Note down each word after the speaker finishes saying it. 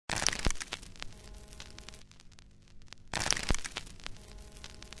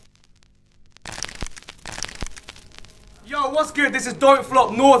Yo, what's good? This is Don't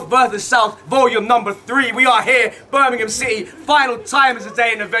Flop North vs South, volume number 3. We are here, Birmingham City. Final time is the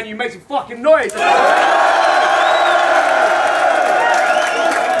day in the venue. Make some fucking noise. We're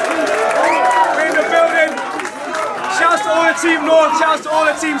in the building. Shouts to all the Team North, shouts to all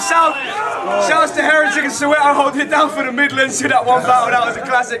the Team South. Shouts to Heretic and Soweto holding it down for the Midlands. See that one battle, that was a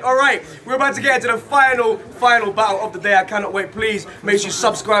classic. Alright, we're about to get into the final battle of the day. I cannot wait. Please make sure you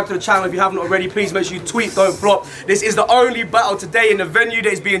subscribe to the channel if you haven't already. Please make sure you tweet Don't Flop. This is the only battle today in the venue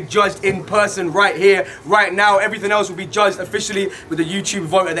that is being judged in person right here, right now. Everything else will be judged officially with the YouTube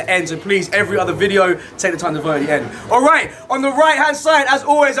vote at the end. So please, every other video, take the time to vote at the end. Alright, on the right hand side, as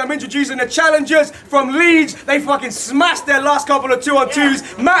always, I'm introducing the challengers from Leeds. They fucking smashed their last couple of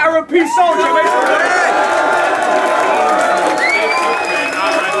 2-on-2s. Matter and P SOLJA.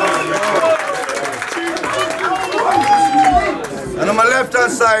 And on my left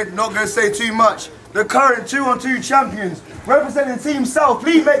hand side, not going to say too much, the current 2-on-2 champions, representing Team South,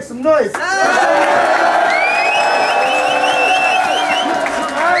 please make some noise. Right,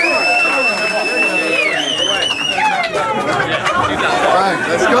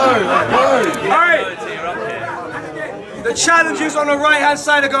 let's go. Alright, the challengers on the right hand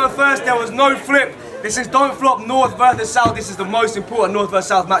side are going first. There was no flip. This is Don't Flop North vs South. This is the most important North vs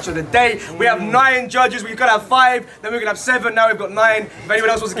South match of the day. We have 9 judges. We're going to have 5, then we're going to have 7. Now we've got 9. If anyone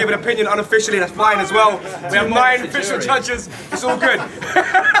else wants to give an opinion unofficially, that's fine as well. We have 9 official judges. It's all good.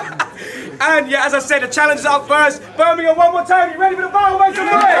 And yeah, as I said, the challengers out first. Birmingham, one more time. You ready for the battle? Make some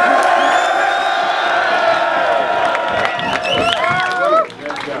noise!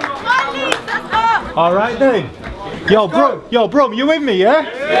 All right then. Yo, bro, you with me, yeah?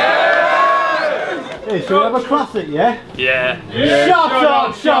 Hey, shall we have a classic, yeah? Yeah. Shut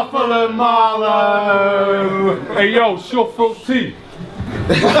up, Shuffle and Marlo! Hey yo, Shuffle T.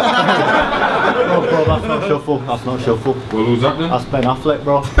 Oh bro, that's not Shuffle, that's not Shuffle. Well, who's that then? That's Ben Affleck,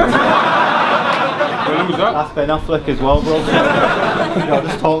 bro. Well, who's that? That's Ben Affleck as well, bro. Yo,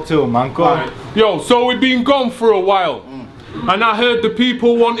 just talk to him, man, go on. Yo, so we've been gone for a while. And I heard the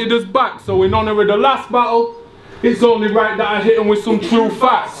people wanted us back, so in honour of the last battle, it's only right that I hit them with some true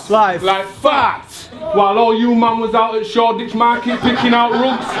facts. Like facts! While all you man was out at Shoreditch Market picking out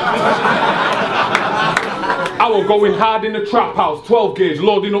rugs, I was going hard in the trap house, 12 gauge,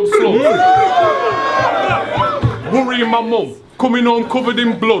 loading up slugs. Worrying my mum, coming home covered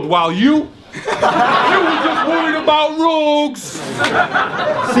in blood, while you were just worried about rugs.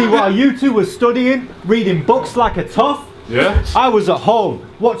 See, while you two were studying, reading books like a tough, yeah, I was at home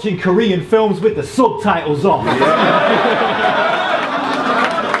watching Korean films with the subtitles on.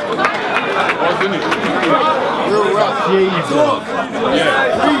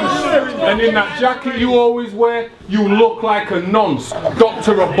 And in that jacket you always wear, you look like a nonce,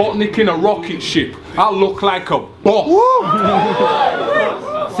 Dr. Robotnik in a rocket ship. I look like a boss.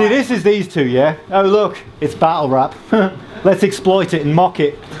 See, this is these two, yeah? Oh look, it's battle rap. Let's exploit it and mock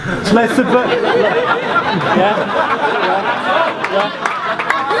it. Let's subvert.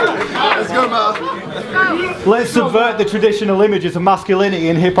 Let's go, man. Let's subvert the traditional images of masculinity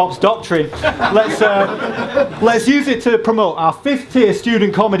in hip-hop's doctrine. Let's use it to promote our 5th tier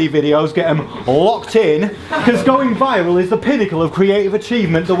student comedy videos, get them locked in, because going viral is the pinnacle of creative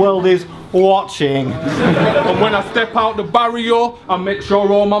achievement the world is watching. And when I step out the barrier, I make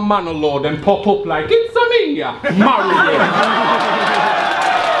sure all my man alone then pop up like, it's a me, Mario.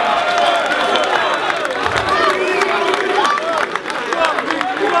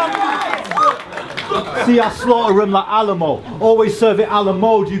 See, I slaughter them like Alamo. Always serve it a la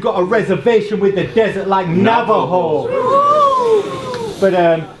mode. You got a reservation with the desert like Navajo. But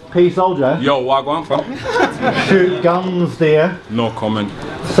P SOLJA. Yo, what go on, fam? Shoot guns, dear. No comment.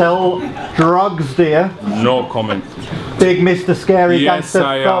 Sell drugs, dear. No comment. Big Mr. Scary Yes, Gangster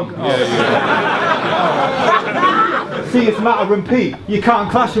I am. Thug. See, it's Matter and Pete. You can't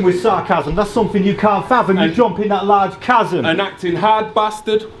clash him with sarcasm. That's something you can't fathom. You jump in that large chasm. An acting hard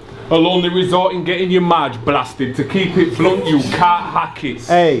bastard. I'll only resort in getting your Marge blasted. To keep it blunt, you can't hack it.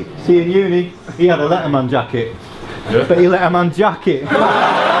 Hey, see, in uni, he had a Letterman jacket. Yeah. But he Letterman jacket.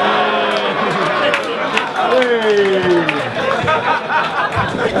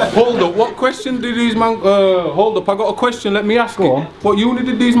 Hold up, what question did these man... hold up, I got a question, let me ask Go it. on. What uni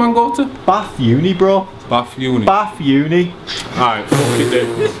did these man go to? Bath uni, bro. Bath uni. Bath uni. Alright, fuck it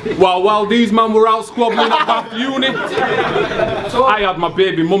then. While these man were out squabbling at Bath uni, I had my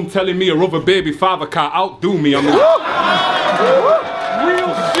baby mum telling me her other baby father can't outdo me. I mean,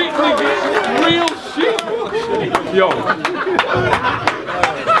 real shit, nigga. Real shit. Yo.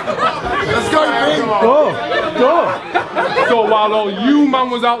 Let's go, man. Go. So while all you man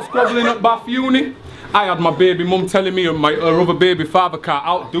was out squabbling at Bath uni, I had my baby mum telling me her other baby father can't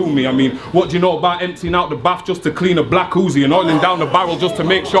outdo me. I mean, what do you know about emptying out the bath just to clean a black Uzi and oiling down the barrel just to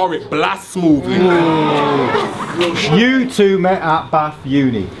make sure it blasts smoothly? You two met at Bath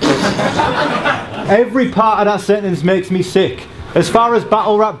Uni. Every part of that sentence makes me sick. As far as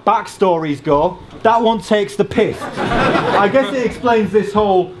battle rap backstories go, that one takes the piss. I guess it explains this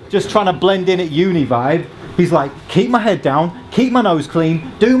whole just trying to blend in at uni vibe. He's like, keep my head down, keep my nose clean,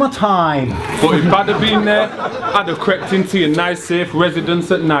 do my time. But if I'd have been there, I'd have crept into your nice safe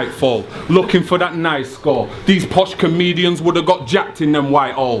residence at nightfall, looking for that nice score. These posh comedians would have got jacked in them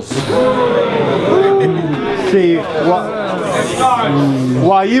white halls. See,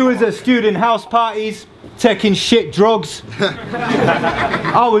 while you was at student house parties, taking shit drugs,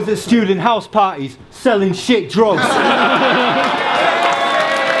 I was at student house parties, selling shit drugs.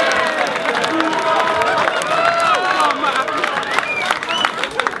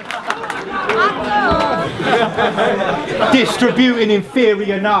 Distributing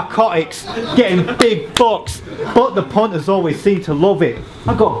inferior narcotics, getting big bucks, but the punters always seem to love it.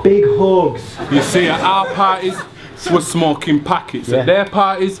 I got big hugs. You see, at our parties, we're smoking packets. Yeah. At their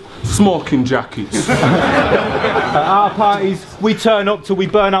parties, smoking jackets. At our parties, we turn up till we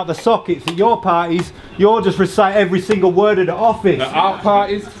burn out the sockets. At your parties, you'll just recite every single word of the office. At our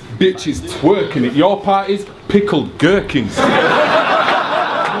parties, bitches twerking. At your parties, pickled gherkins.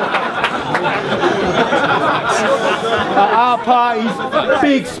 At our parties,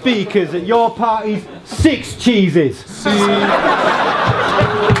 big speakers. At your parties, 6 cheeses. See?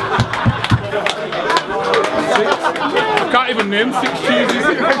 Can't even name 6 cheeses.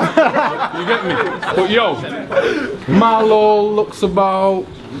 You get me? But yo, Marlo looks about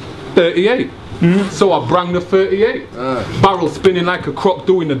 38. So I brang the 38. Barrel spinning like a croc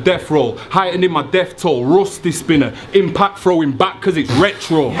doing a death roll. Heightening my death toll. Rusty spinner. Impact throwing back because it's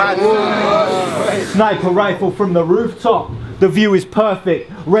retro. Sniper rifle from the rooftop. The view is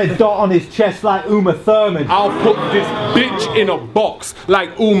perfect. Red dot on his chest like Uma Thurman. I'll put this bitch in a box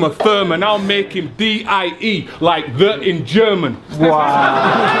like Uma Thurman. I'll make him D-I-E like the in German.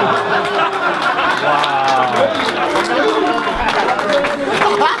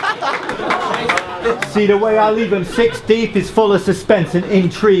 See, the way I leave him 6 deep is full of suspense and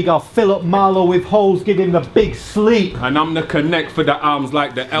intrigue. I'll fill up Marlo with holes, give him the big sleep. And I'm the connect for the arms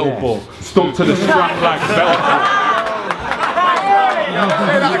like the elbow. Stuck to the strap like Velcro.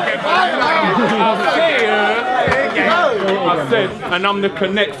 I said, and I'm the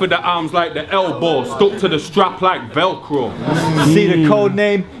connect for the arms like the elbow, stuck to the strap like Velcro. See, the code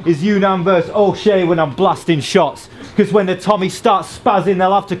name is Yunnan vs O'Shea when I'm blasting shots. Because when the Tommy starts spazzing,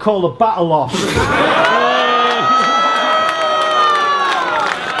 they'll have to call a battle off.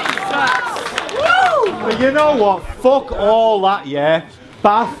 But you know what? Fuck all that, yeah?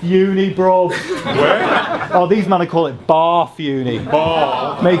 Bath Uni, bro. Where? Oh, these men call it Bath Uni.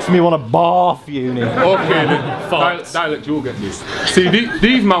 Bath. Makes me want to Bath Uni. Okay then, dialect, you'll get this. See,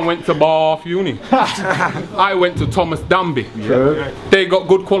 these man went to Bath Uni. I went to Thomas Danby. Sure. They got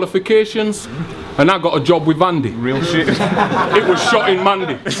good qualifications, and I got a job with Andy. Real shit. It was shot in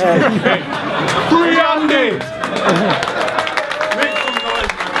Mandy. Hey. Free Andy!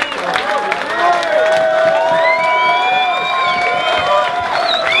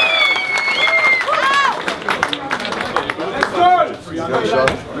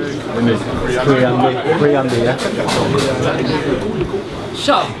 Free Andy, yeah.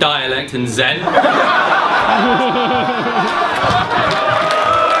 Shut up, dialect and Zen.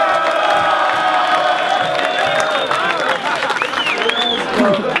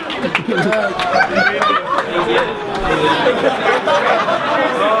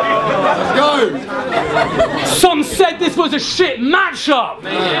 Let's go! Some said this was a shit matchup!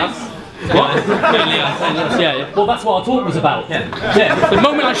 What? Yeah. Well, that's what our talk was about. Yeah. The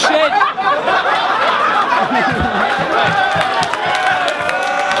moment I shared...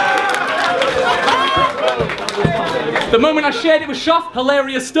 The moment I shared it with Shuff,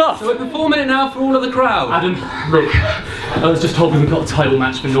 hilarious stuff. So we're performing it now for all of the crowd. Adam, look, I was just told we've got a title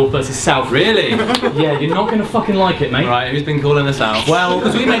match for North versus South. Really? Yeah, you're not going to fucking like it, mate. Right, who's been calling us out? Well,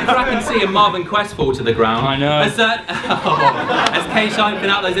 because we made Kraken C and Marvin Quest fall to the ground. I know. Has K-Shine been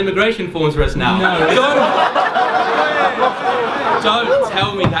out those immigration forms for us now? No. Don't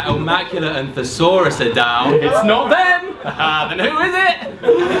tell me that Immaculate and Thesaurus are down. It's not them! Then who is it?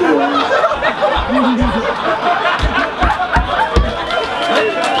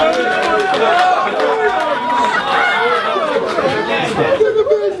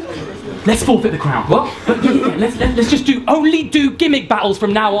 Let's forfeit the crown. What? Yeah, let's just only do gimmick battles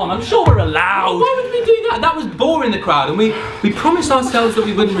from now on. I'm sure we're allowed. Why would we do that? That was boring the crowd, and we promised ourselves that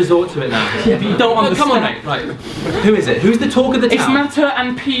we wouldn't resort to it now. Yeah, but you don't understand. Come on, mate. Right. Who is it? Who's the talk of the town? It's Matter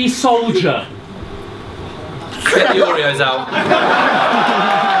and P. Soldier. Get the Oreos out.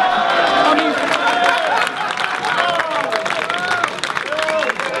 I mean,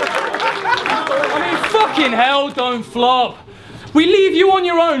 fucking hell, don't flop. We leave you on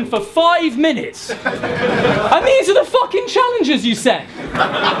your own for 5 minutes. And these are the fucking challenges you set.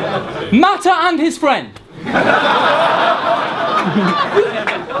 Matter and his friend.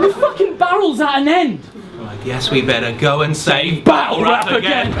 The fucking barrel's at an end. Well, I guess we better go and save Battle Rap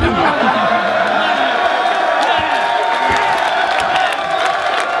again.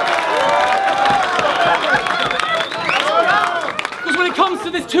 Because when it comes to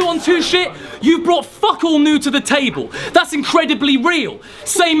this 2-on-2 shit, you've brought fuck all new to the table. That's incredibly real.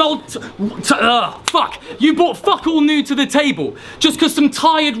 Same old... fuck. You brought fuck all new to the table. Just because some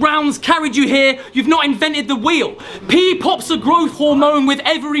tired rounds carried you here, you've not invented the wheel. P pops a growth hormone with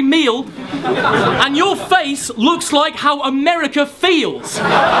every meal, and your face looks like how America feels.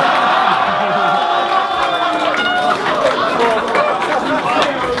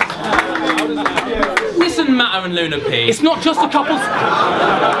 Listen, Matter and Luna P. It's not just a couple...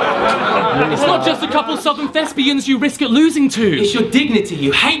 It's not just a couple southern thespians you risk at losing to. It's your dignity.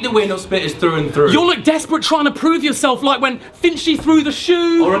 You hate the window spitters through and through. You'll look desperate trying to prove yourself, like when Finchy threw the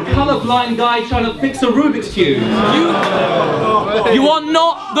shoe. Or a colourblind guy trying to fix a Rubik's Cube. You are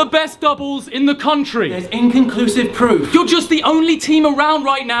not the best doubles in the country. There's inconclusive proof. You're just the only team around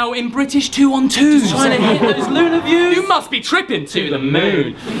right now in British 2-on-2s. Trying to hit those lunar views. You must be tripping to the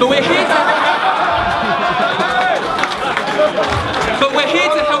moon. But we're here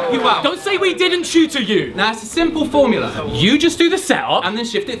to help you out. Don't say we didn't shoot to you. Now it's a simple formula. You just do the setup And then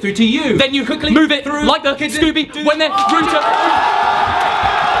shift it through to you. then you quickly move it through like the Scooby when they're through to...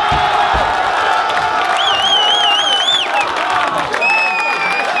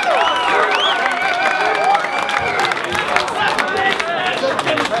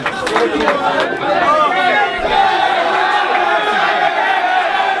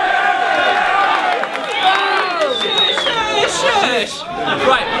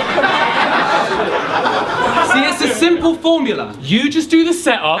 Right. See, it's a simple formula. You just do the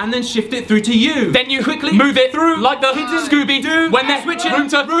setup And then shift it through to you. then you quickly move it through like the Scooby when they're switching room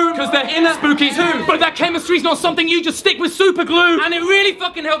to room because they're in a spooky two. But that chemistry's not something you just stick with super glue. And it really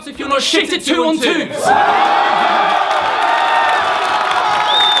fucking helps if you're not Shit at shit at 2-on-2s. 2-on-2s.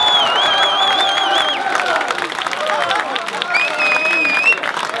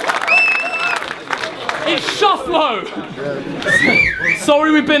 It's Shufflo!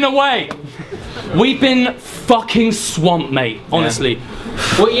 Sorry we've been away. We've been fucking swamped, mate, honestly.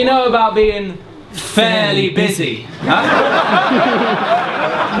 What you know about being fairly busy, huh?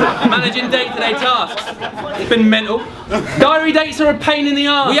 Managing day-to-day tasks. It's been mental. Diary dates are a pain in the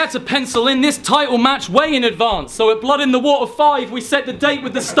arse. We had to pencil in this title match way in advance, so at Blood in the Water 5 we set the date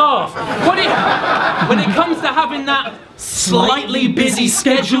with the staff. When it comes to having that slightly busy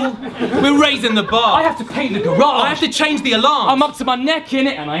schedule, we're raising the bar. I have to paint the garage. I have to change the alarm. I'm up to my neck in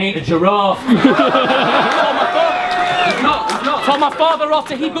it, and I ain't a giraffe. Told my father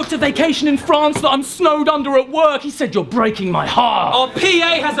after he booked a vacation in France that I'm snowed under at work. He said, "You're breaking my heart." Our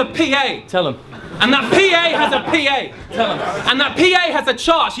PA has a PA. Tell him. And that PA has a PA. Tell him. And that PA has a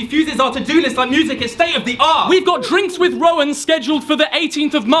chart. She fuses our to-do list like music. It's state of the art. We've got drinks with Rowan scheduled for the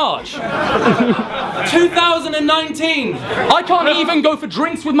 18th of March. 2019. I can't even go for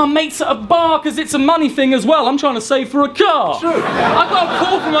drinks with my mates at a bar because it's a money thing as well. I'm trying to save for a car. True. I got a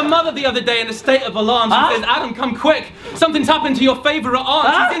call from my mother the other day in a state of alarm. She says, "Adam, come quick. Something's happened to your favourite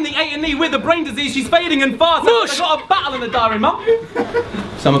aunt. She's in the A&E with a brain disease. She's fading and fast. I've got a battle in the diary, Mum."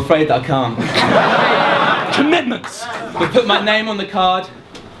 So I'm afraid that I can't. Commitments. We put my name on the card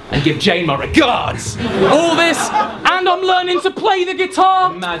and give Jane my regards. All this, and I'm learning to play the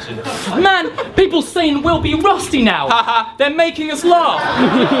guitar. Imagine. Man, people saying we'll be rusty now. Haha. They're making us laugh.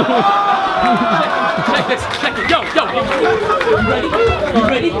 Check this, check it. Yo. You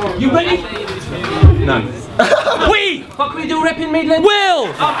ready? You ready? No. We Fuck we do rep in Midland? will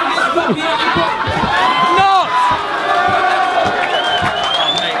not.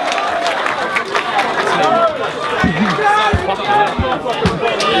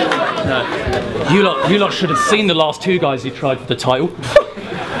 You lot should have seen the last two guys who tried for the title.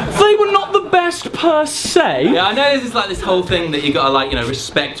 They were not the best per se. Yeah, I know this is like this whole thing that you gotta like, you know,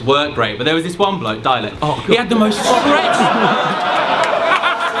 respect work rate, but there was this one bloke, Dialect. Oh, God. He had the most stretched.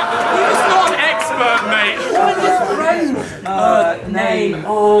 He's not an expert, mate. Name.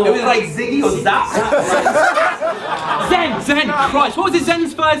 Oh. It was like Ziggy or Zap. Zen! Zen, Christ, what was his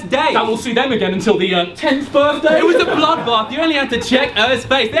Zen's first day? That we'll see them again until the 10th birthday. It was a bloodbath. You only had to check Earth's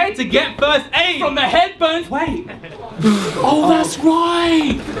face. They had to get first aid. From the head burns. Wait. Oh, that's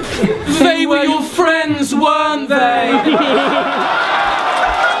right. They were your friends, weren't they?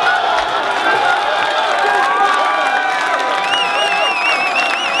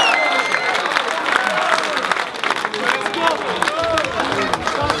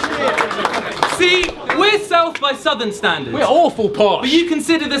 See, we're South by Southern standards. We're awful posh. But you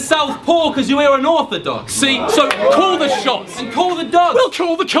consider the South poor because you are unorthodox. See, so call the shots. And call the dogs. We'll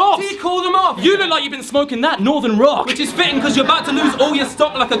call the cops. So you call them off. You look like you've been smoking that Northern Rock. Which is fitting because you're about to lose all your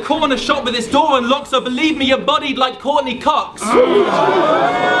stock like a corner shop with its door unlocked, so believe me, you're bodied like Courtney Cox. The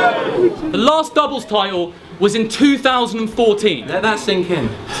last doubles title was in 2014. Let that sink in.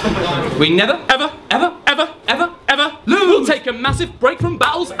 We never, Ever, ever, ever, ever, ever lose. We'll take a massive break from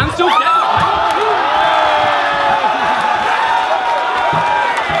battles and still get...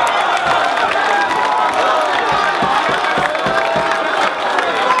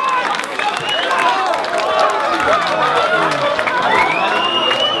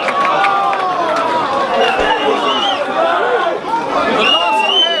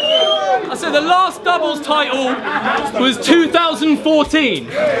 The last doubles title was 2014.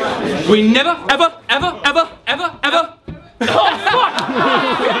 We never, Ever, ever, ever, ever, ever. Oh, fuck!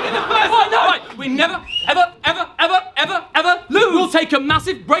 oh, no. Right. We never, ever, ever, ever, ever, ever lose. We'll take a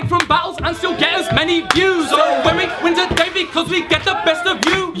massive break from battles and still get as many views. So when we win today because we get the best of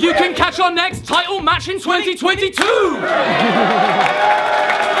you, You can catch our next title match in 2022.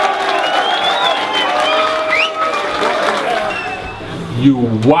 You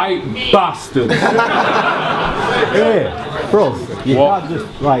white bastard. Hey, bro, you What? can't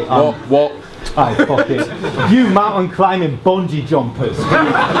just, right, What? Alright, fuck it. You mountain climbing bungee jumpers.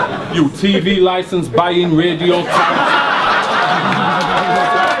 You TV license buying radio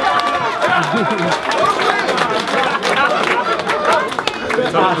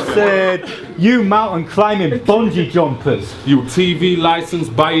I said, you mountain climbing bungee jumpers. You TV license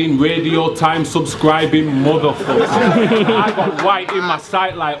buying radio time subscribing motherfucker. I got white in my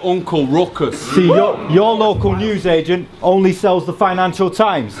sight like Uncle Ruckus. See, your local news agent only sells the Financial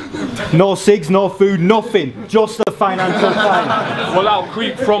Times. No cigs, no food, nothing. Just the Financial Times. Well, I'll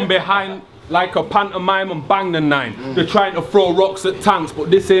creep from behind like a pantomime and bang the nine. They're trying to throw rocks at tanks, but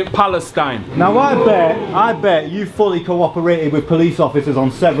this ain't Palestine. Now I bet you fully cooperated with police officers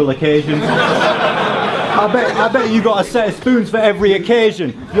on several occasions. I bet you got a set of spoons for every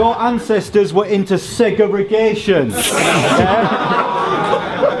occasion. Your ancestors were into segregation. Yeah?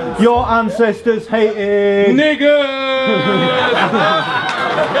 Your ancestors hated... Niggas!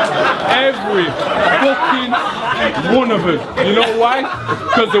 Every fucking one of us. You know why?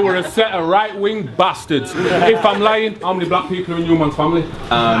 Because they were a set of right-wing bastards. If I'm lying, how many black people are in Newman's family?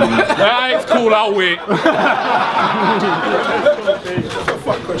 It's cool, I'll wait.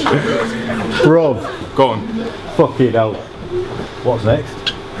 Bro, Go on. fuck it out. What's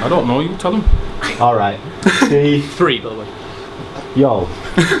next? I don't know, you tell them. Alright. See, 3, by the way. yo.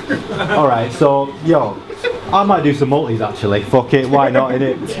 Alright, so, yo. I might do some multis actually. Fuck it, why not,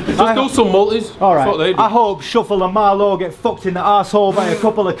 innit? Just do some multis. That's what they Alright, do. I hope Shuffle and Marlo get fucked in the arsehole by a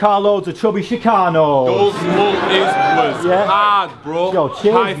couple of carloads of chubby Chicanos. Those multis was Yeah. hard, bro. Yo,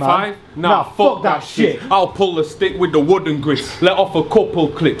 cheers, High man. five? Nah, fuck that shit. I'll pull the stick with the wooden grits, let off a couple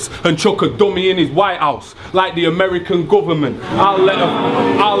clips, and chuck a dummy in his White House, like the American government. I'll let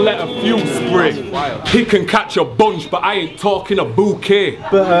a few spray. He can catch a bunch, but I ain't talking a bouquet.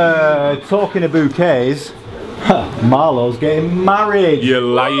 But talking of bouquets, Marlo's getting married. You're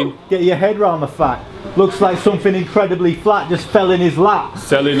lying. Get your head round the fact. Looks like something incredibly flat just fell in his lap.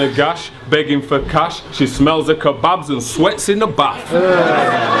 Selling a gash, begging for cash. She smells of kebabs and sweats in the bath.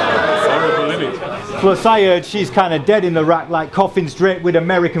 It's horrible, innit? Plus I heard she's kind of dead in the rack like coffins draped with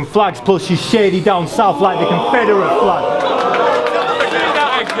American flags. Plus she's shady down south like the Confederate flag. Say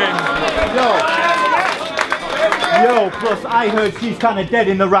that again. Yo, plus I heard she's kind of dead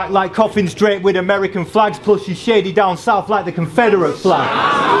in the rack like coffins draped with American flags. Plus she's shady down south like the Confederate flag.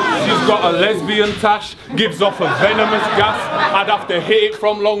 She's got a lesbian tash, gives off a venomous gas. I'd have to hit it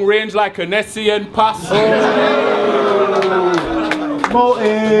from long range like an SEN pass.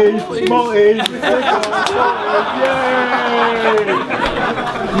 Multis! Yay!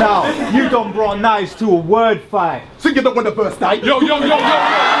 Now, you done brought knives to a word fight. So you don't want the first night? Yo.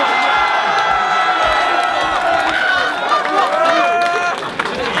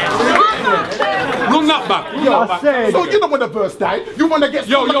 Run that back. I said, So you don't want the first night? You want to get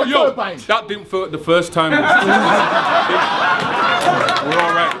Yo. turbine? That didn't hurt the first time. We're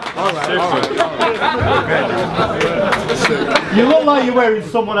all right. You look like you're wearing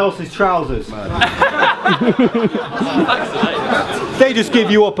someone else's trousers. They just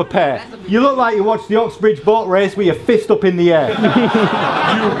give you up a pair. You look like you watched the Oxbridge boat race with your fist up in the air.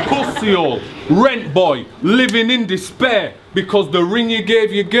 You pussy hole, rent boy, living in despair because the ring you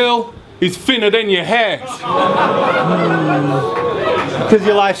gave your girl is thinner than your hair. Because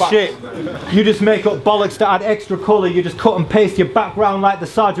your life's shit. You just make up bollocks to add extra colour. You just cut and paste your background like the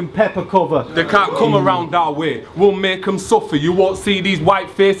Sgt. Pepper cover. They can't come around our way. We'll make them suffer. You won't see these white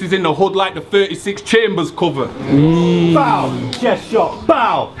faces in the hood like the 36 Chambers cover. Bow, chest shot,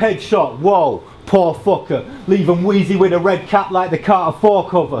 bow, head shot, whoa. Poor fucker, leave him wheezy with a red cap like the Carter 4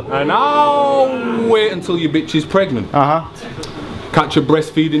 cover. And I'll wait until your bitch is pregnant. Catch her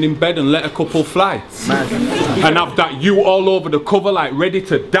breastfeeding in bed and let a couple fly. And have that you all over the cover like ready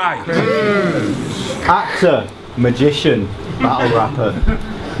to die. Actor, magician, battle rapper.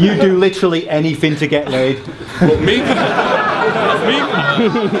 You do literally anything to get laid. But me?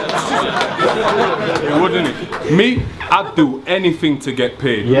 Wouldn't it? Me? I'd do anything to get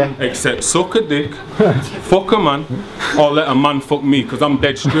paid. Yeah. Except suck a dick, fuck a man, or let a man fuck me, because I'm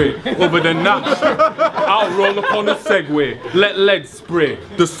dead straight. Other than that, I'll roll upon a Segway, let lead spray,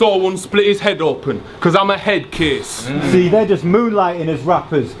 the saw one split his head open, because I'm a head case. See, they're just moonlighting as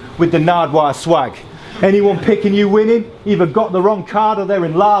rappers with the Nardwuar swag. Anyone picking you winning, either got the wrong card or they're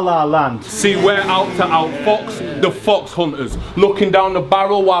in La La Land. See, we're out to outfox the fox hunters, looking down the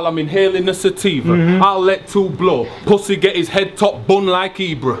barrel while I'm inhaling the sativa. I'll let two blow, pussy get his head top bun like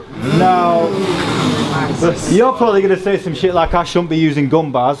Ibra. Now, you're probably going to say some shit like I shouldn't be using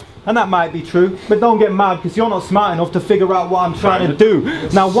gun bars, and that might be true, but don't get mad because you're not smart enough to figure out what I'm trying to do.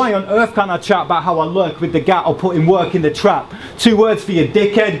 Now, why on earth can't I chat about how I lurk with the gat or put in work in the trap? 2 words for you,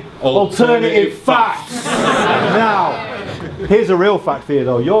 dickhead. Alternative facts. Now, here's a real fact for you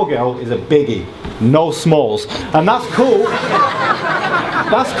though. Your girl is a biggie, no smalls, and that's cool.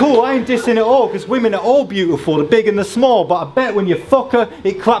 That's cool, I ain't dissing it all, because women are all beautiful, the big and the small, but I bet when you fuck her,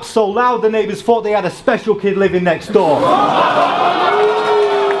 it claps so loud the neighbours thought they had a special kid living next door.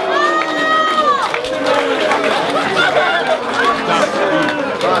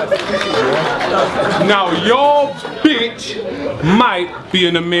 Now your bitch might be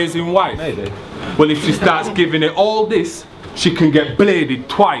an amazing wife. Maybe. Well, if she starts giving it all this, she can get bladed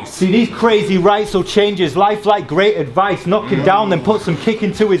twice. See, these crazy rights will change his life like great advice. Knock him down, then put some kick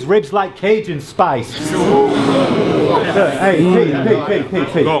into his ribs like Cajun spice. Hey,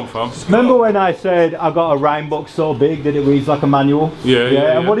 Pete. Go on, fam. Remember when I said I got a rhyme book so big that it reads like a manual?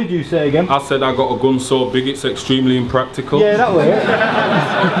 Yeah. And what did you say again? I said I got a gun so big it's extremely impractical. Yeah, that was it.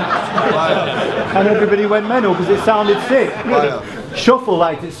 And everybody went mental because it sounded sick. Shuffle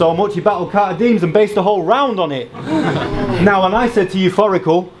liked it so much he battled Carter Deems and based a whole round on it. Now, when I said to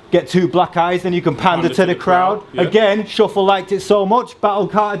Euphorical, get 2 black eyes then you can pander to the crowd. Yeah. Again, Shuffle liked it so much,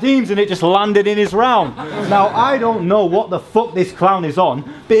 battled Carter Deems and it just landed in his round. Now, I don't know what the fuck this clown is on,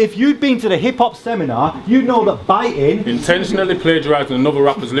 but if you'd been to the hip hop seminar, you'd know that biting... Intentionally plagiarising another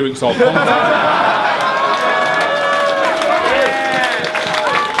rapper's lyrics or content.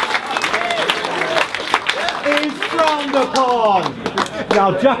 Upon.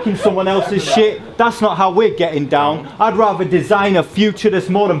 Now, jacking someone else's shit, that's not how we're getting down. I'd rather design a future that's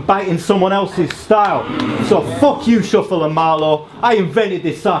more than biting someone else's style. So fuck you, Shuffle and Marlo. I invented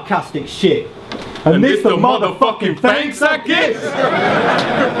this sarcastic shit. And this the motherfucking thanks I get.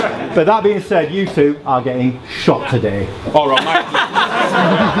 But that being said, you two are getting shot today. Alright, mate.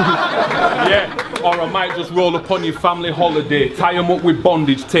 Yeah. Or I might just roll up on your family holiday, tie them up with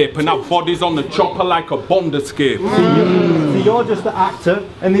bondage tape and have bodies on the chopper like a Bond escape. See, you're just the actor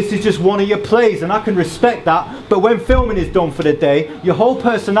and this is just one of your plays and I can respect that, but when filming is done for the day, your whole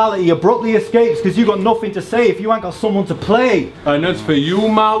personality abruptly escapes because you've got nothing to say if you ain't got someone to play. And as for you,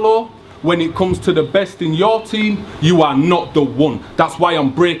 Marlo, when it comes to the best in your team, you are not the one. That's why I'm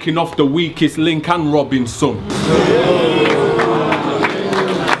breaking off the weakest link and Robinson.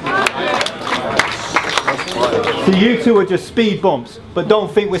 So you two are just speed bumps, but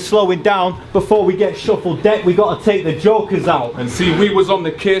don't think we're slowing down. Before we get shuffled deck, we got to take the jokers out. And see, we was on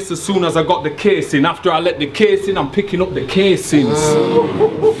the case as soon as I got the case in. After I let the case in, I'm picking up the casings.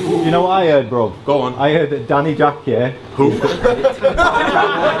 You know what I heard, bro? Go on. I heard that Danny Jack, yeah? Who?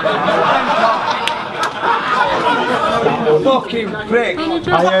 Fucking prick.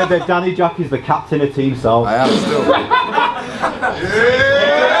 I heard that Danny Jack is the captain of Team South. I am still.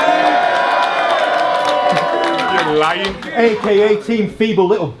 Lying. AKA Team Feeble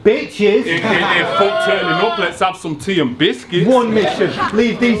Little Bitches. AKA folk turning up, let's have some tea and biscuits. One mission,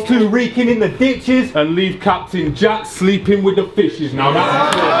 leave these two reeking in the ditches. And leave Captain Jack sleeping with the fishes. Now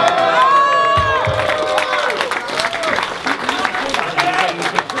that's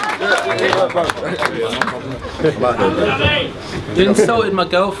You insulted my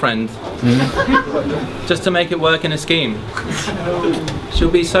girlfriend just to make it work in a scheme. She'll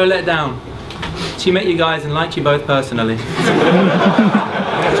be so let down. She met you guys and liked you both personally.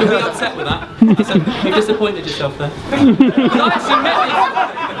 She'll be upset with that. You disappointed yourself there. Because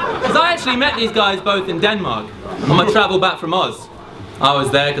I actually met these guys both in Denmark on my travel back from Oz. I was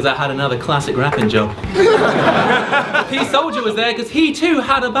there because I had another classic rapping job. Soldier was there because he too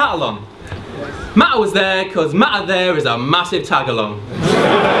had a battle on. Matter was there because Matter there is a massive tag-along.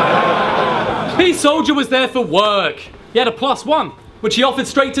 Soldier was there for work. He had a +1, which he offered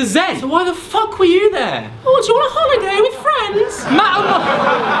straight to Zen. So why the fuck were you there? Oh, do you want a holiday with friends?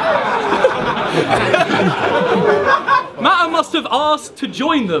 Matter must have asked to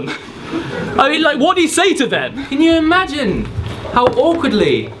join them. I mean, like, what did he say to them? Can you imagine how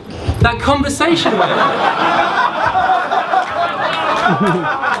awkwardly that conversation went?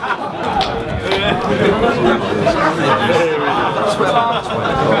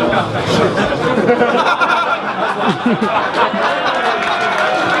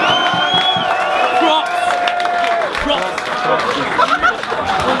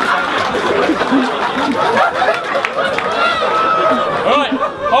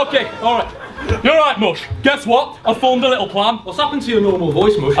 Alright. You're right, Mush. Guess what? I formed a little plan. What's happened to your normal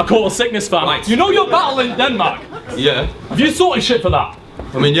voice, Mush? I caught a sickness, fam. Right. You know your battle in Denmark? Yeah. Have you sorted shit for that?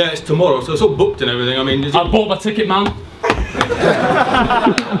 I mean, yeah, it's tomorrow, so it's all booked and everything. I mean, I bought my ticket, man.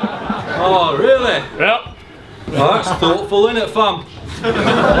 Oh, really? Yep. Oh, that's thoughtful, isn't it, fam?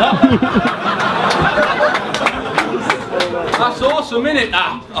 That's awesome, isn't it?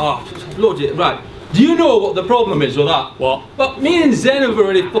 Bloody right. Do you know what the problem is with that? What? But me and Zen have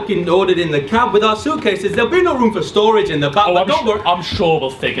already fucking ordered in the cab with our suitcases. There'll be no room for storage in the back. Oh, but don't worry. I'm sure we'll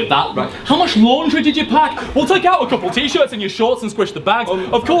figure that. Right. How much laundry did you pack? We'll take out a couple t-shirts and your shorts and squish the bags.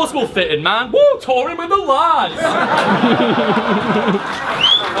 Of course we'll fit in, man. Woo, touring with the lads.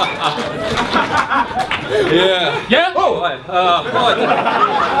 Yeah. Yeah? Oh,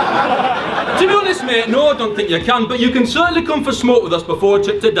 to be honest, mate, no, I don't think you can, but you can certainly come for smoke with us before a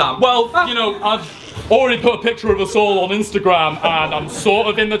trip to Dam. Well, you know, I've already put a picture of us all on Instagram and I'm sort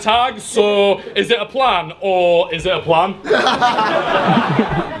of in the tag, so is it a plan or is it a plan?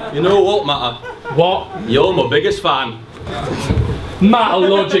 You know what, Matter? What? You're my biggest fan. Matter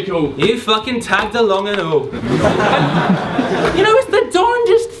logical. You fucking tagged along and all. You know, it's the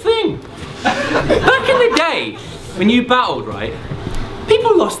darndest thing. Back in the day, when you battled, right,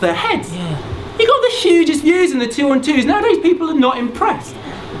 people lost their heads. Yeah. You got the hugest views in the 2-on-2s. Nowadays, people are not impressed.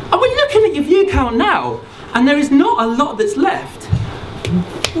 And we're looking at your view count now, and there is not a lot that's left.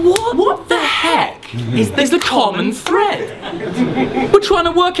 What the heck is the common thread? We're trying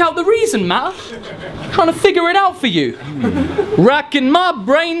to work out the reason, Matt. Trying to figure it out for you. Racking my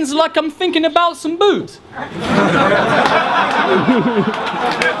brains like I'm thinking about some boobs.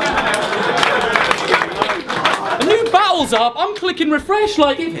 A new battle's up, I'm clicking refresh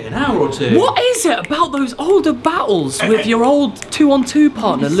like... Give it an hour or two. What is it about those older battles with your old 2-on-2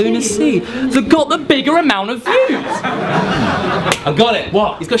 partner, Luna C, that got the bigger amount of views? I've got it.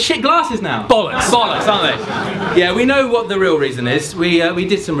 What? He's got shit glasses now. Bollocks. Bollocks, aren't they? Yeah, we know what the real reason is. We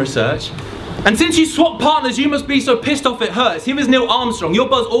did some research. And since you swapped partners, you must be so pissed off it hurts. He was Neil Armstrong, you're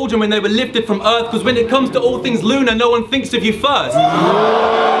Buzz Aldrin when they were lifted from Earth, because when it comes to all things lunar, no one thinks of you first.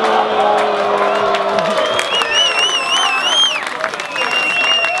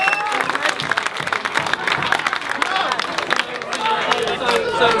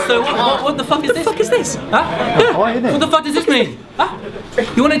 So what the fuck is this? What the fuck is this? Huh? Yeah. What the fuck does this mean? Huh?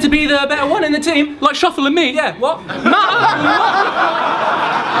 You wanted to be the better one in the team? Like Shuffle and me? Yeah, what?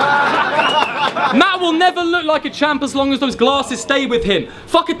 Matt will never look like a champ as long as those glasses stay with him.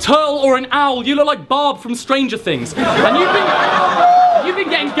 Fuck a turtle or an owl, you look like Barb from Stranger Things. And you've been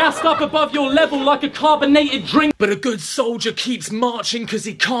getting gassed up above your level like a carbonated drink. But a good soldier keeps marching because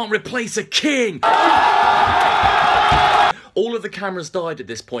he can't replace a king. All of the cameras died at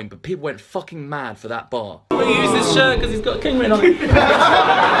this point, but people went fucking mad for that bar. We use this shirt because he's got a king ring on it.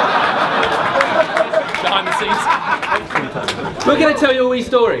 Behind the scenes. We're going to tell you a wee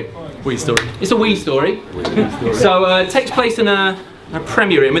story. Wee story. It's a wee story. So it takes place in a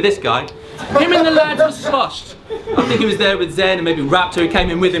Premier Inn with this guy. Him and the lads were sloshed. I think he was there with Zen and maybe Raptor who came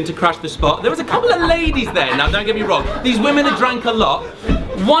in with him to crash the spot. There was a couple of ladies there, now don't get me wrong. These women had drank a lot.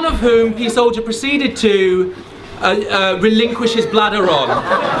 One of whom P Soldier proceeded to relinquish his bladder on.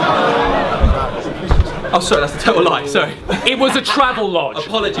 Oh, sorry, that's a total lie, sorry. It was a travel lodge.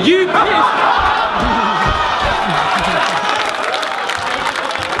 Apologies. You pissed.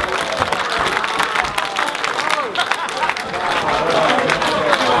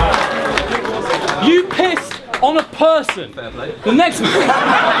 You pissed on a person. Fair play. The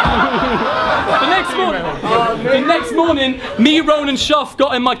next morning, me, Rowan and Shuff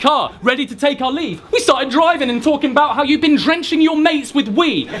got in my car, ready to take our leave. We started driving and talking about how you've been drenching your mates with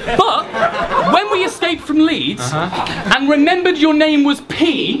wee. But when we escaped from Leeds and remembered your name was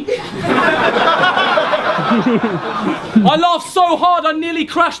P, I laughed so hard I nearly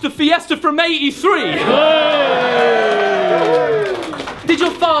crashed the Fiesta from '83. Did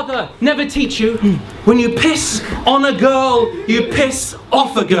your father never teach you, when you piss on a girl, you piss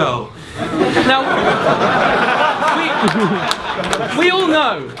off a girl? Now, we all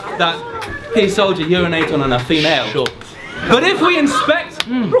know that P. Soldier urinates on a female. Sure. But if we inspect,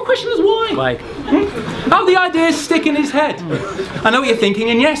 real question is why? Why? How the ideas stick in his head. I know what you're thinking,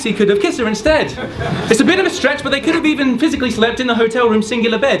 and yes, he could have kissed her instead. It's a bit of a stretch, but they could have even physically slept in the hotel room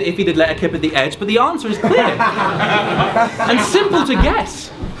singular bed if he did let her kip at the edge, but the answer is clear. And simple to guess.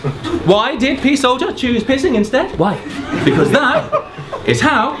 Why did P. Soldier choose pissing instead? Why? Because that is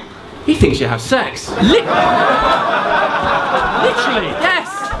how he thinks you have sex. Literally. Yes!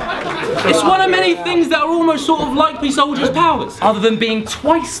 It's one of many things that are almost sort of like P. Soldier's powers. Other than being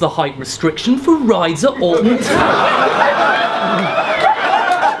twice the height restriction for rides at Alton Town.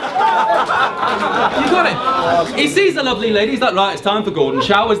 You got it. He sees the lovely lady, he's like, right, it's time for golden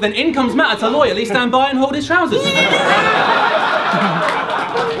showers, then in comes Matt to loyally stand by and hold his trousers. Do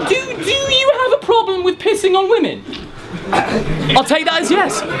you have a problem with pissing on women? I'll take that as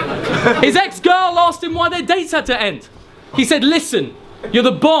yes. His ex-girl asked him why their dates had to end. He said, listen, you're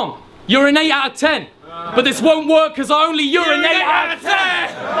the bomb. You're an 8 out of 10. But this won't work because I only urinate out of 10.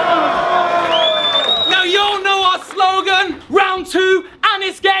 Now you all know our slogan. Round 2, and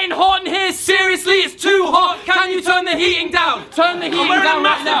it's getting hot in here. Seriously, it's too hot. Can you turn the heating down? Turn the heating down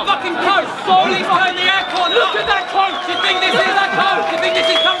right now. Fucking coat. Please turn the aircon. Look at that coat. Do you think this is a coat? Do you think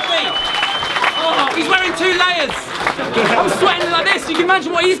this is comfy? Oh, he's wearing 2 layers. I'm sweating like this. You can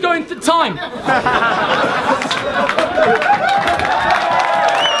imagine what he's going through time.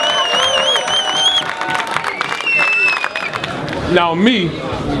 Now me,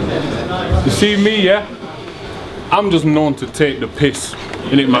 you see me, yeah? I'm just known to take the piss,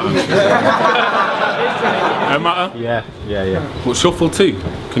 innit, Matt? Matter? Yeah. But Shuffle T,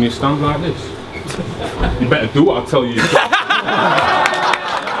 can you stand like this? You better do what I tell you.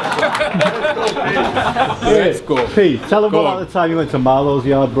 Let's go. P, tell them Go about on. the time you went to Marlo's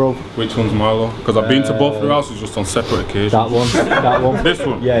yard, bro. Which one's Marlo? Because I've been to both of their houses just on separate occasions. That one. That one. This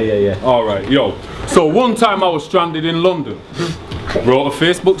one? Yeah. Alright, yo. So one time I was stranded in London. Wrote a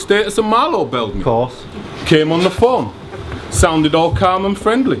Facebook status and Marlo belled me. Of course. Came on the phone. Sounded all calm and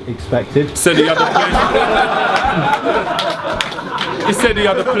friendly. Expected. Said he had a place. He said he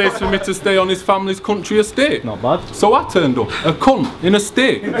had a place for me to stay on his family's country estate. Not bad. So I turned up, a cunt in a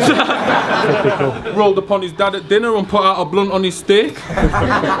steak. Rolled upon his dad at dinner and put out a blunt on his steak.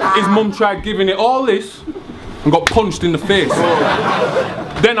 His mum tried giving it all this and got punched in the face.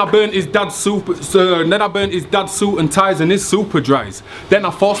 Then I burnt his dad's suit and ties and his super dries. Then I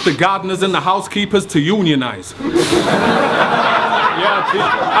forced the gardeners and the housekeepers to unionise. Yeah,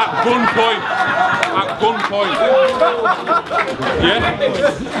 at gunpoint. At gunpoint. Yeah?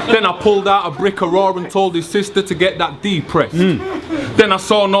 Then I pulled out a brick of raw and told his sister to get that depressed. Then I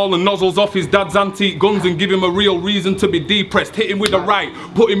sawn all the nozzles off his dad's antique guns and give him a real reason to be depressed. Hit him with a right,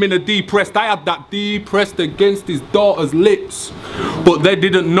 put him in a depressed. I had that depressed against his daughter's lips. But they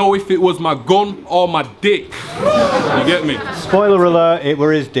didn't know if it was my gun or my dick. You get me? Spoiler alert, it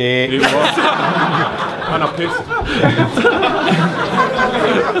were his dick. It was. And I pissed.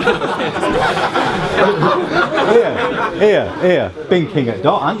 Here. Been king at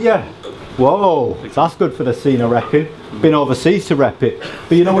dot, ain't ya? Whoa, that's good for the scene, I reckon. Been overseas to rep it.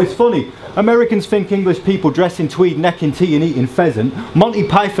 But you know, it's funny. Americans think English people dress in tweed, necking tea and eating pheasant. Monty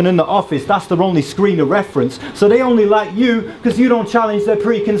Python in The Office, that's their only screen of reference. So they only like you because you don't challenge their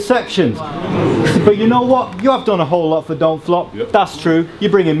preconceptions. But you know what? You have done a whole lot for Don't Flop. Yep. That's true.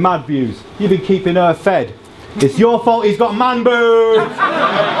 You're bringing mad views. You've been keeping her fed. It's your fault he's got man boobs.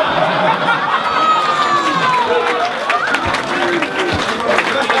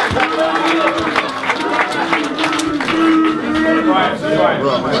 Right.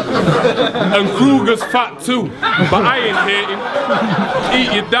 And Kruger's fat too, but I ain't hating.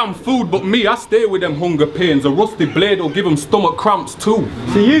 Eat your damn food, but me, I stay with them hunger pains. A rusty blade will give them stomach cramps too.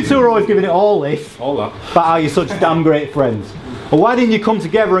 So you two are always giving it all this. All that. But are you such damn great friends? Well, why didn't you come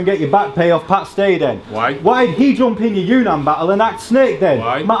together and get your back pay off Pat Stay then? Why? Why did he jump in your Yunnan battle and act Snake then?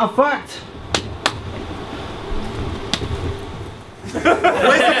 Why? Matter of fact.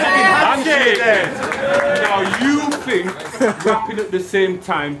 Now you think rapping at the same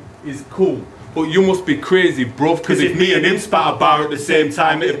time is cool, but you must be crazy, bruv, because if me and him spat a bar at the same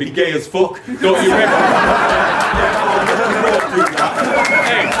time, it'd be gay as fuck, don't you reckon?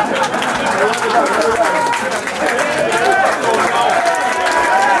 Hey.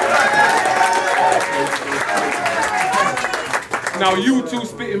 Now you two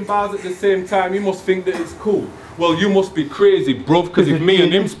spitting bars at the same time, you must think that it's cool. Well, you must be crazy, bruv, because if me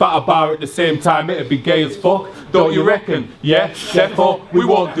and him spat a bar at the same time, it'd be gay as fuck, don't you reckon? Yeah, therefore, we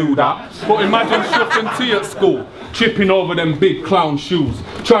won't do that. But imagine shuffling tea at school, tripping over them big clown shoes,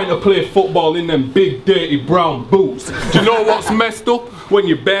 trying to play football in them big dirty brown boots. Do you know what's messed up? When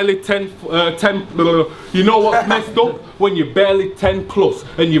you're barely 10 you know what's messed up? When you're barely 10 plus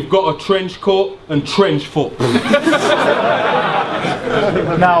and you've got a trench coat and trench foot.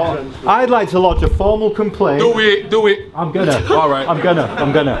 Now, I'd like to lodge a formal complaint. Do it. I'm gonna. Alright. I'm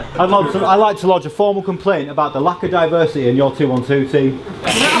gonna. I'd like to lodge a formal complaint about the lack of diversity in your 2-on-2 team.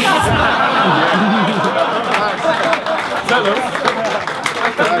 Tell them.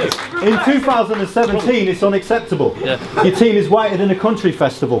 In 2017, it's unacceptable. Yeah. Your team is whiter than a country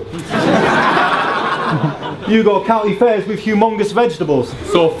festival. You go county fairs with humongous vegetables.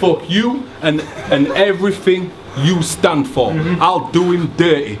 So fuck you and everything you stand for. I'll do him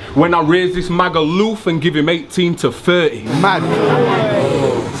dirty when I raise this magaloof and give him 18 to 30. Mad.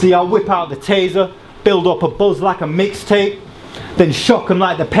 See, I'll whip out the taser, build up a buzz like a mixtape, then shock them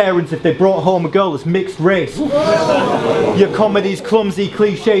like the parents if they brought home a girl that's mixed race. Your comedy's clumsy,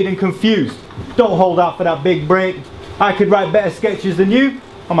 cliched and confused. Don't hold out for that big break. I could write better sketches than you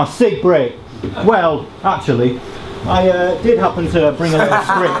on my sick break. Well, actually, I did happen to bring a little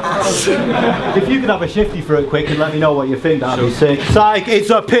script. If you could have a shifty for it quick and let me know what you think, that'd be sick. Psych, it's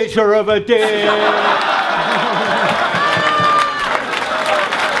a picture of a dick.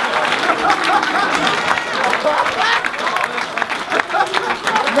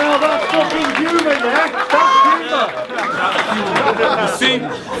 Now that's fucking humour, yeah? That's humour. You see,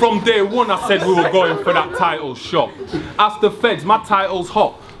 from day one I said we were going for that title shot. Ask the feds, my title's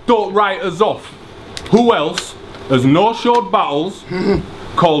hot. Don't write us off. Who else has no-showed battles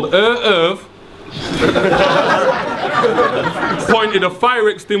called Irv, pointed a fire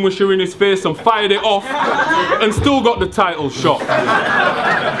extinguisher in his face and fired it off and still got the title shot?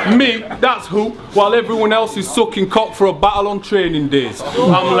 Me, that's who, while everyone else is sucking cock for a battle on training days.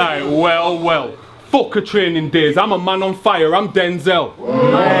 I'm like, well, fuck a training days, I'm a man on fire, I'm Denzel.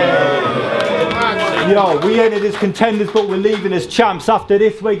 Yo, we entered as contenders but we're leaving as champs. After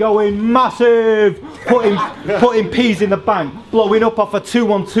this we're going massive, putting peas in the bank, blowing up off a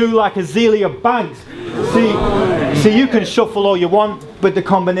 2-on-2 like Azealia Banks. See, you can shuffle all you want, but the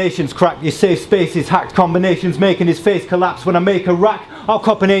combinations crack. Your safe spaces hacked combinations, making his face collapse. When I make a rack, I'll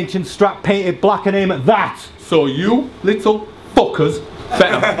cop an ancient strap, paint it black and aim at that. So you little fuckers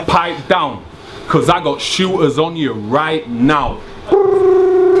better pipe down, cause I got shooters on you right now.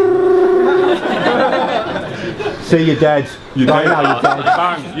 See, you're dead. You're right dead. now, you're dead.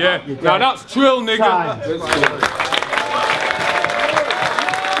 Bang, yeah. Now that's trill, nigga. Time.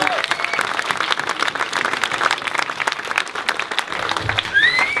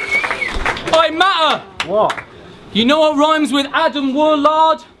 Oi, Matter! What? You know what rhymes with Adam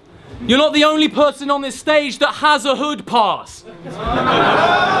Warlord? You're not the only person on this stage that has a hood pass.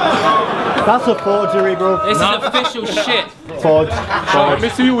 That's a forgery, bro. This is official shit. Forge. Let me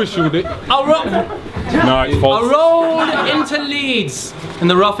see who issued it. No, it's false. I rolled into Leeds in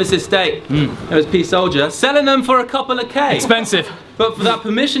the roughest estate. It was P Soldier selling them for a couple of K. Expensive. But for that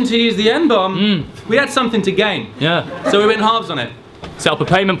permission to use the N-bomb, we had something to gain. Yeah. So we went halves on it. Set up a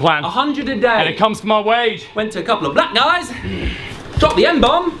payment plan. 100 a day. And it comes from my wage. Went to a couple of black guys, dropped the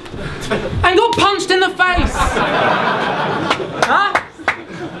N-bomb, and got punched in the face. Huh?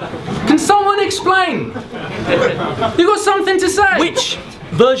 Can someone explain? You got something to say? Which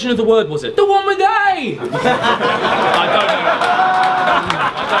version of the word was it? The one with A! I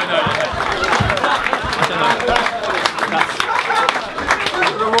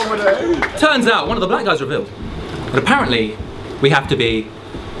don't know. Turns out one of the black guys revealed that apparently we have to be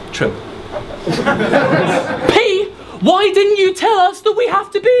true. P, why didn't you tell us that we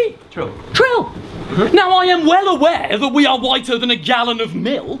have to be True. Trill? Now, I am well aware that we are whiter than a gallon of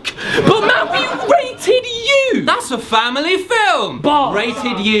milk, but man, we rated you! That's a family film! Bars.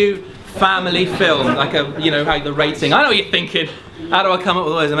 Rated you, family film. Like a, you know, like the rating. I know what you're thinking. How do I come up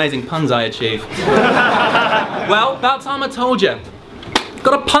with all those amazing puns I achieve? Well, about time I told you.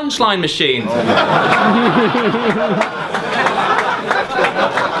 Got a punchline machine.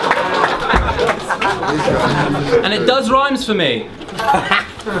 And it does rhymes for me.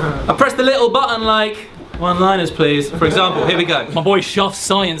 I press the little button like, one-liners please. For example, here we go. My boy Shuff's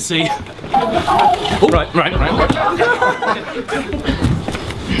sciencey. Right.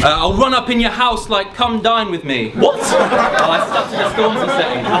 I'll run up in your house like, come dine with me. What? Oh, I stuck to the Stormzy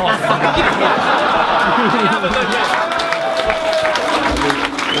setting. Oh, fucking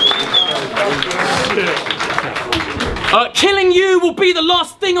killing you will be the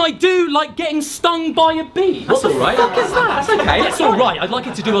last thing I do, like getting stung by a bee. That's all right. What the fuck is that? That's okay. It's all right. I'd like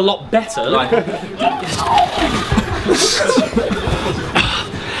it to do a lot better.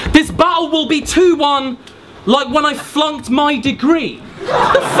 This battle will be 2-1, like when I flunked my degree.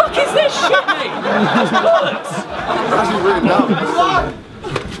 What the fuck is this shit, mate?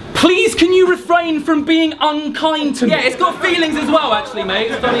 Please, can you refrain from being unkind to me? Yeah, it's got feelings as well, actually,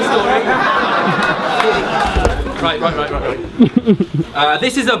 mate. Funny story. Right.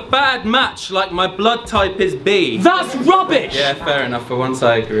 This is a bad match, like my blood type is B. That's rubbish! Yeah, fair enough, for once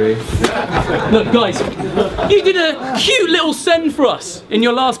I agree. Look, guys, you did a cute little send for us in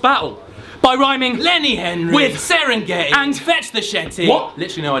your last battle by rhyming Lenny Henry with Serengeti and Fetch the Shetty. What?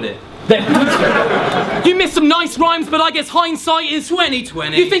 Literally no idea. You missed some nice rhymes, but I guess hindsight is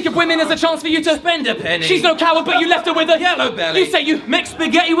 2020. You think of women as a chance for you to spend a penny. She's no coward, but you left her with a yellow belly. You say you mixed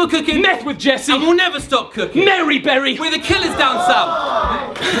spaghetti we're cooking. Meth with Jesse. And we'll never stop cooking. Mary Berry. We're the killers down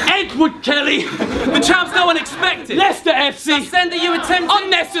south. Edward Kelly. The champ's no one expected. Leicester FC. A sender you attempted.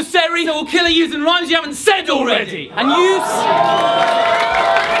 Unnecessary. So we'll kill her using rhymes you haven't said already.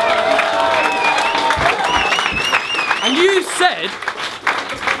 And you said,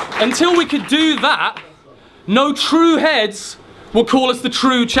 until we could do that, no true heads will call us the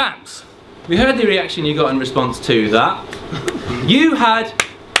true champs. We heard the reaction you got in response to that. You had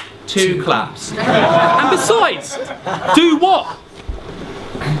 2 claps. And besides, do what?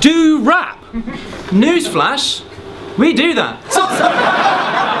 Do rap. Newsflash, we do that.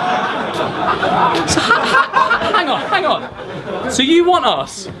 Hang on. So you want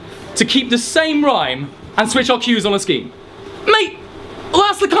us to keep the same rhyme and switch our cues on a scheme? Mate, well,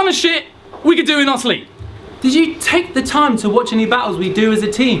 that's the kind of shit we could do in our sleep. Did you take the time to watch any battles we do as a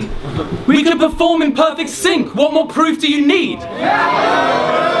team? We could perform in perfect sync. What more proof do you need?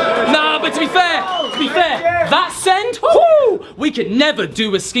 Nah, but to be fair, that send, whoo, we could never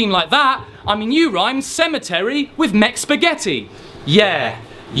do a scheme like that. I mean, you rhymed cemetery with mech spaghetti. Yeah,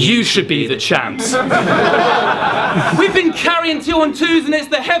 you should be the champs. We've been carrying 2-on-2s and it's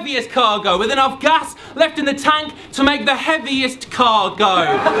the heaviest cargo with enough gas left in the tank to make the heaviest car go.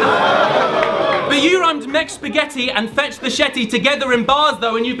 But you rhymed mech spaghetti and Fetch the Shetty together in bars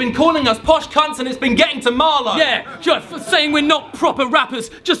though, and you've been calling us posh cunts and it's been getting to MARLO. Yeah, just saying we're not proper rappers,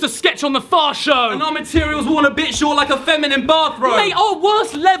 just a sketch on the Far Show. And our material's worn a bit short like a feminine bathrobe. Mate, our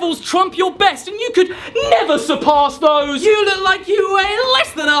worst levels trump your best and you could never surpass those. You look like you weigh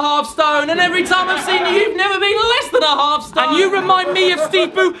less than a half stone, and every time I've seen you, you've never been less than a half stone. And you remind me of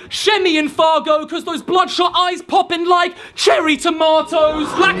Steve Buscemi in Fargo, because those bloodshot eyes popping like cherry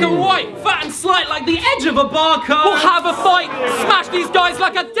tomatoes. Black and white, fat and slight like the edge of a barcode. We'll have a fight, smash these guys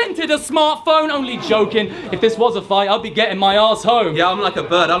like I dented a smartphone. Only joking, if this was a fight, I'd be getting my ass home. Yeah, I'm like a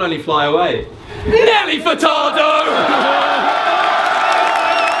bird, I'll only fly away. Nelly Furtado!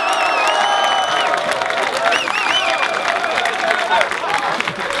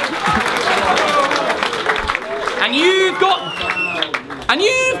 And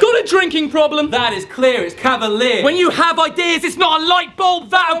you've got a drinking problem. That is clear, it's cavalier. When you have ideas, it's not a light bulb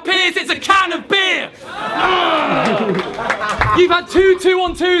that appears, it's a can of beer. You've had 2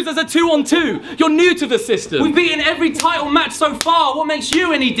 2-on-2s as a 2-on-2. You're new to the system. We've beaten every title match so far. What makes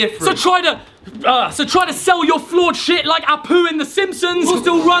you any different? So try to sell your flawed shit like Apu in The Simpsons. We'll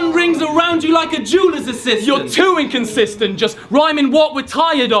still run rings around you like a jeweler's assistant. You're too inconsistent, just rhyming what we're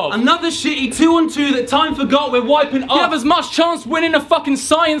tired of. Another shitty 2-on-2 that time forgot we're wiping off. You have as much chance winning a fucking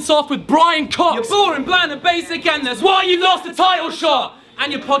science off with Brian Cox. You're boring, bland and basic, and that's why you lost the title shot.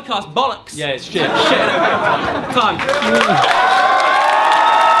 And your podcast bollocks. Yeah, it's shit. Time.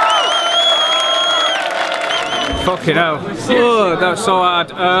 Fucking hell. Oh, that was so hard.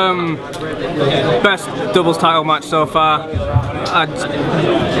 Best doubles title match so far.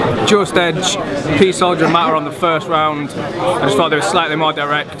 Just edge, P Soldier and Matter on the first round. I just thought they were slightly more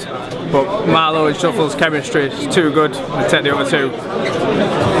direct. But Marlo and Shuffle's chemistry is too good to take the other two.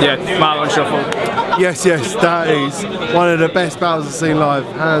 Yeah, Marlo and Shuffle. Yes, that is one of the best battles I've seen live,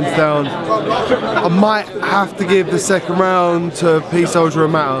 hands down. I might have to give the second round to P Soldier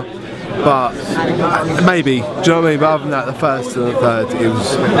and Matter, but maybe, do you know what I mean? But other than that, the first and the third, it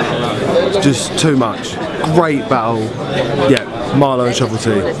was just too much. Great battle. Yeah, Marlo and Shuffle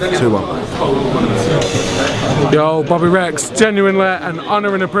T, 2-1. Yo, Bobby Rex, genuinely an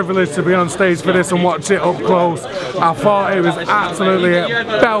honour and a privilege to be on stage for this and watch it up close. I thought it was absolutely a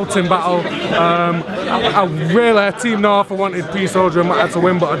belting battle. I really, Team North, I wanted P Soldier and Matter to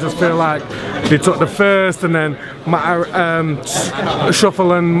win, but I just feel like they took the first, and then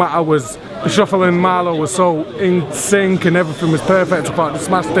Shuffle and Marlo was so in sync and everything was perfect. I thought they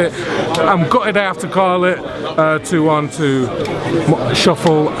smashed it. I'm gutted I have to call it 2-1 to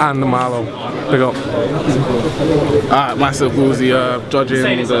Shuffle and Marlo. Big up. Myself Boozy,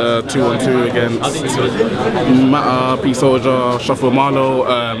 judging the 2-on-2 against Matter, P Soldier, Shuffle, Marlo.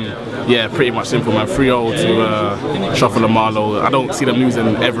 Yeah, pretty much simple, man. 3-0 to Shuffle and Marlo. I don't see them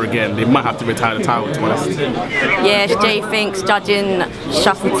losing ever again. They might have to retire the title, to be honest. Yeah, it's Jay Finks judging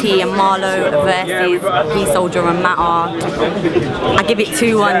Shuffle T and Marlo versus P Soldier and Matter. I give it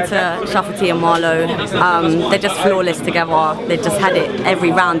 2-1 to Shuffle T and Marlo. They're just flawless together. They just had it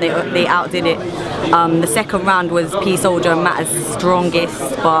every round. They outdid it. The second round was P Soldier and Matter's strongest,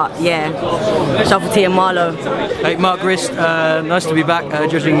 but yeah, Shuffle T and Marlo. Hey, Mark Grist, nice to be back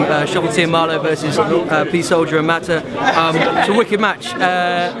judging Shuffle T and Marlo versus P Soldier and Matter. It's a wicked match.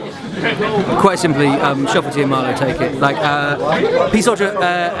 Quite simply, Shuffle T and Marlo take it. Like P Soldier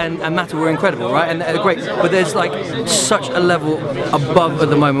and Matter were incredible, right? And they're great, but there's like such a level above at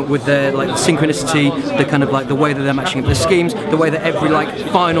the moment with their like synchronicity, the kind of like the way that they're matching up their schemes, the way that every like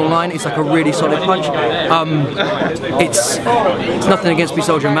final line is like a really solid punch. It's nothing against P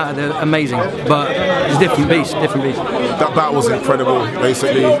Soldier and Matter, they're amazing, but it's a different beast, That battle was incredible,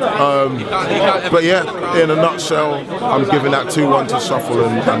 basically. But yeah, in a nutshell, I'm giving that 2-1 to Shuffle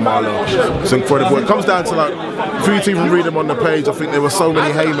and Marlo. It's incredible. It comes down to like, for you to even read them on the page, I think there were so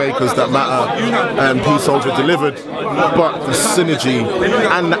many haymakers that Matter and P Soldier delivered, but the synergy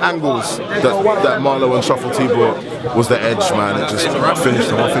and the angles that Marlo and Shuffle T brought was the edge, man. It just finished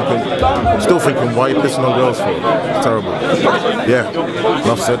them. I'm still thinking, why are you pissing on girls for? It's terrible. Yeah,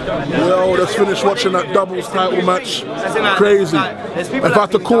 enough said. Yo, let's finish watching that doubles title match. Crazy. If I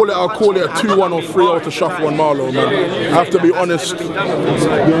had to call it, I'll call it a 2-1 or 3-0 to Shuffle and Marlo, man. I have to be honest.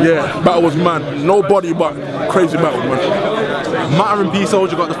 Yeah, battle was mad. Nobody but crazy battle, man. Matter and P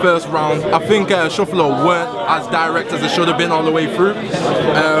Soldier got the first round. I think Shuffle weren't as direct as it should have been all the way through.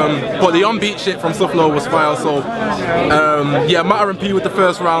 But the unbeat shit from Shuffle was fire, so yeah, Matter and P with the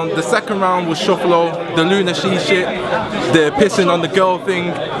first round. The second round was Shuffle, the Luna She shit, the pissing on the girl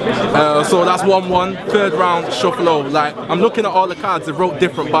thing. So that's 1-1. Third round, Shuffle. Like, I'm looking at all the cards, they wrote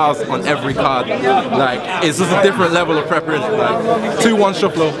different bars on every card. Like, it's just a different level of preparation. Like, 2-1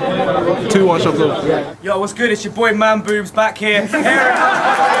 Shuffle. 2-1 Shuffle. Yo, what's good? It's your boy Man Boobs back here. We're here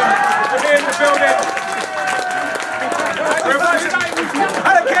in the building. I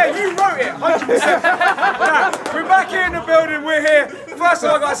don't care, you wrote it, 100%. Nah, we're back here in the building, we're here. First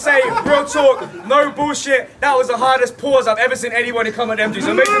thing I gotta say, real talk, no bullshit. That was the hardest pause I've ever seen anyone come at them do.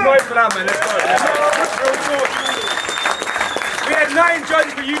 So make some noise for that, man. Let's go. Real talk. We had 9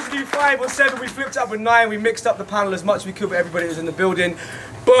 judges, we usually do 5 or 7. We flipped up with 9. We mixed up the panel as much as we could with everybody that was in the building.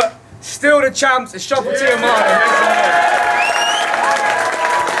 But still the champs is Shuffle T and Marlo.